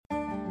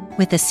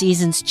With the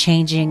seasons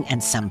changing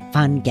and some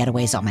fun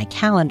getaways on my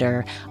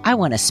calendar, I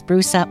want to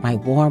spruce up my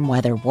warm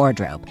weather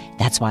wardrobe.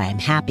 That's why I'm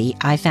happy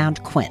I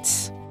found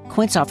Quince.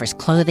 Quince offers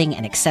clothing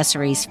and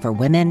accessories for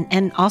women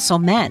and also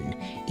men,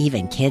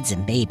 even kids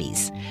and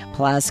babies.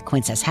 Plus,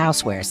 Quince has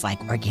housewares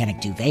like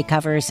organic duvet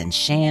covers and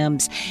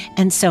shams,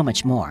 and so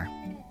much more.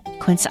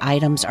 Quince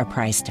items are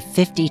priced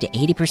 50 to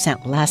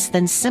 80% less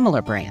than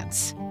similar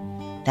brands.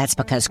 That's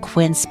because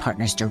Quince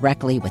partners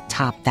directly with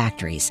top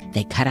factories.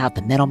 They cut out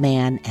the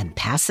middleman and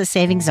pass the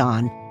savings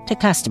on to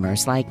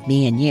customers like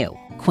me and you.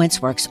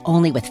 Quince works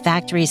only with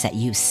factories that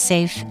use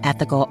safe,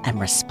 ethical, and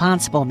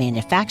responsible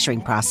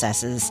manufacturing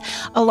processes,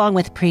 along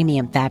with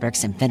premium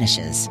fabrics and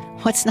finishes.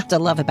 What's not to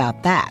love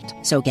about that?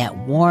 So get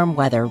warm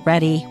weather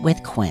ready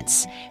with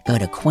Quince. Go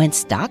to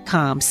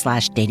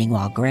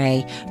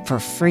quince.com/datingwhilegray for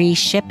free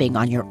shipping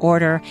on your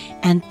order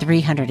and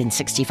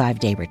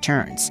 365-day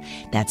returns.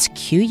 That's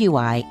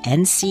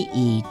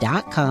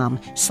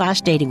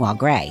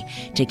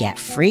QUINCE.com/datingwhilegray to get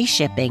free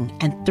shipping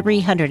and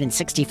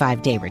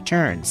 365-day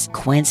returns.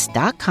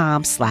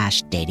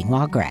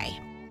 Quince.com/datingwhilegray.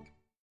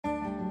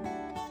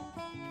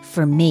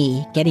 For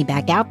me, getting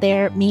back out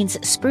there means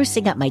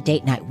sprucing up my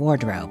date night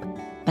wardrobe.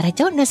 But I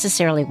don't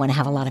necessarily want to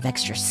have a lot of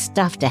extra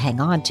stuff to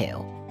hang on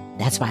to.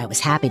 That's why I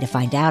was happy to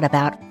find out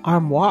about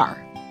Armoire.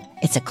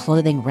 It's a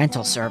clothing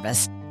rental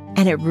service,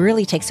 and it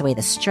really takes away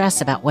the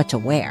stress about what to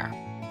wear.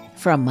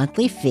 For a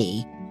monthly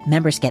fee,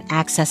 members get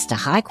access to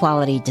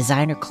high-quality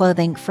designer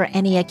clothing for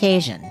any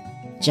occasion.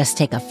 Just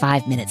take a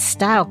 5-minute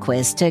style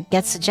quiz to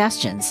get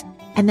suggestions,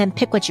 and then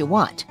pick what you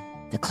want.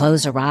 The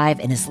clothes arrive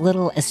in as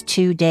little as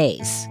 2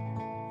 days.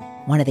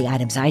 One of the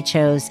items I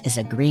chose is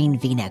a green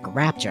V-neck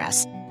wrap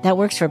dress that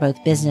works for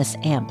both business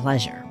and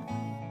pleasure.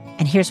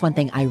 And here's one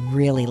thing I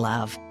really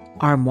love.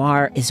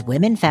 Armoire is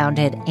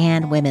women-founded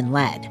and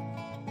women-led.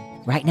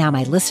 Right now,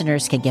 my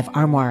listeners can give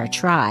Armoire a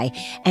try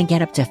and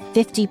get up to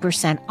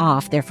 50%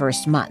 off their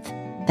first month.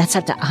 That's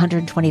up to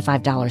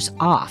 $125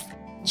 off.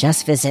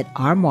 Just visit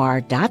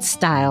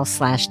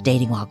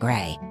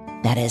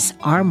armoire.style/datingwhilegray. That is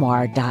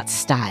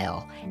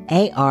armoire.style,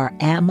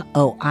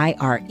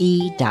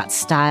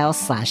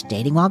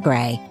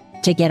 ARMOIRE.style/datingwhilegray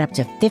to get up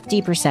to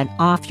 50%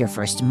 off your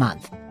first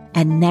month.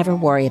 And never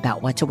worry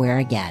about what to wear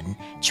again.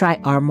 Try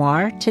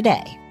Armoire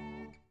today.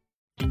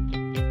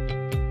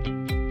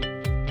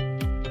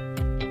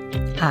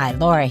 Hi,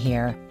 Laura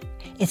here.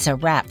 It's a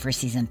wrap for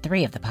Season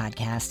 3 of the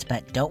podcast,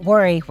 but don't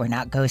worry, we're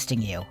not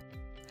ghosting you.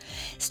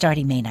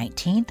 Starting May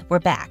 19th, we're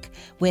back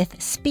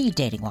with Speed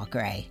Dating While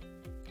Gray.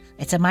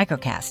 It's a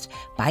microcast,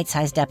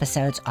 bite-sized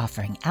episodes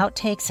offering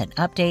outtakes and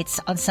updates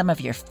on some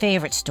of your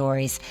favorite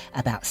stories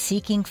about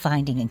seeking,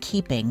 finding, and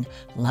keeping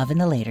love in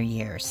the later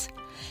years.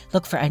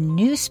 Look for a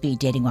new Speed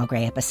Dating While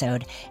Gray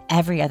episode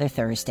every other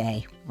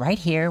Thursday, right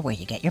here where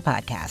you get your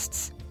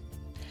podcasts.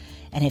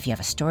 And if you have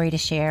a story to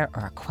share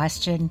or a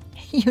question,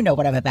 you know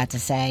what I'm about to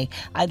say.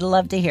 I'd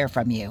love to hear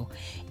from you.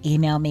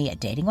 Email me at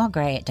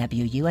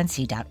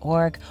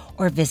datingwhilegray@wunc.org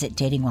or visit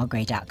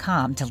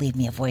datingwhilegray.com to leave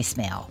me a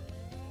voicemail.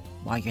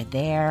 While you're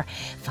there,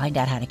 find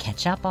out how to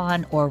catch up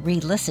on or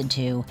re-listen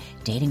to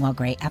Dating While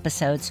Gray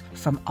episodes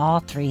from all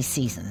 3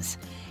 seasons.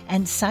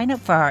 And sign up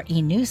for our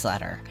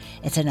e-newsletter.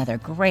 It's another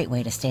great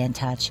way to stay in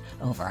touch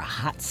over a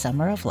hot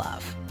summer of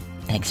love.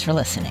 Thanks for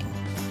listening.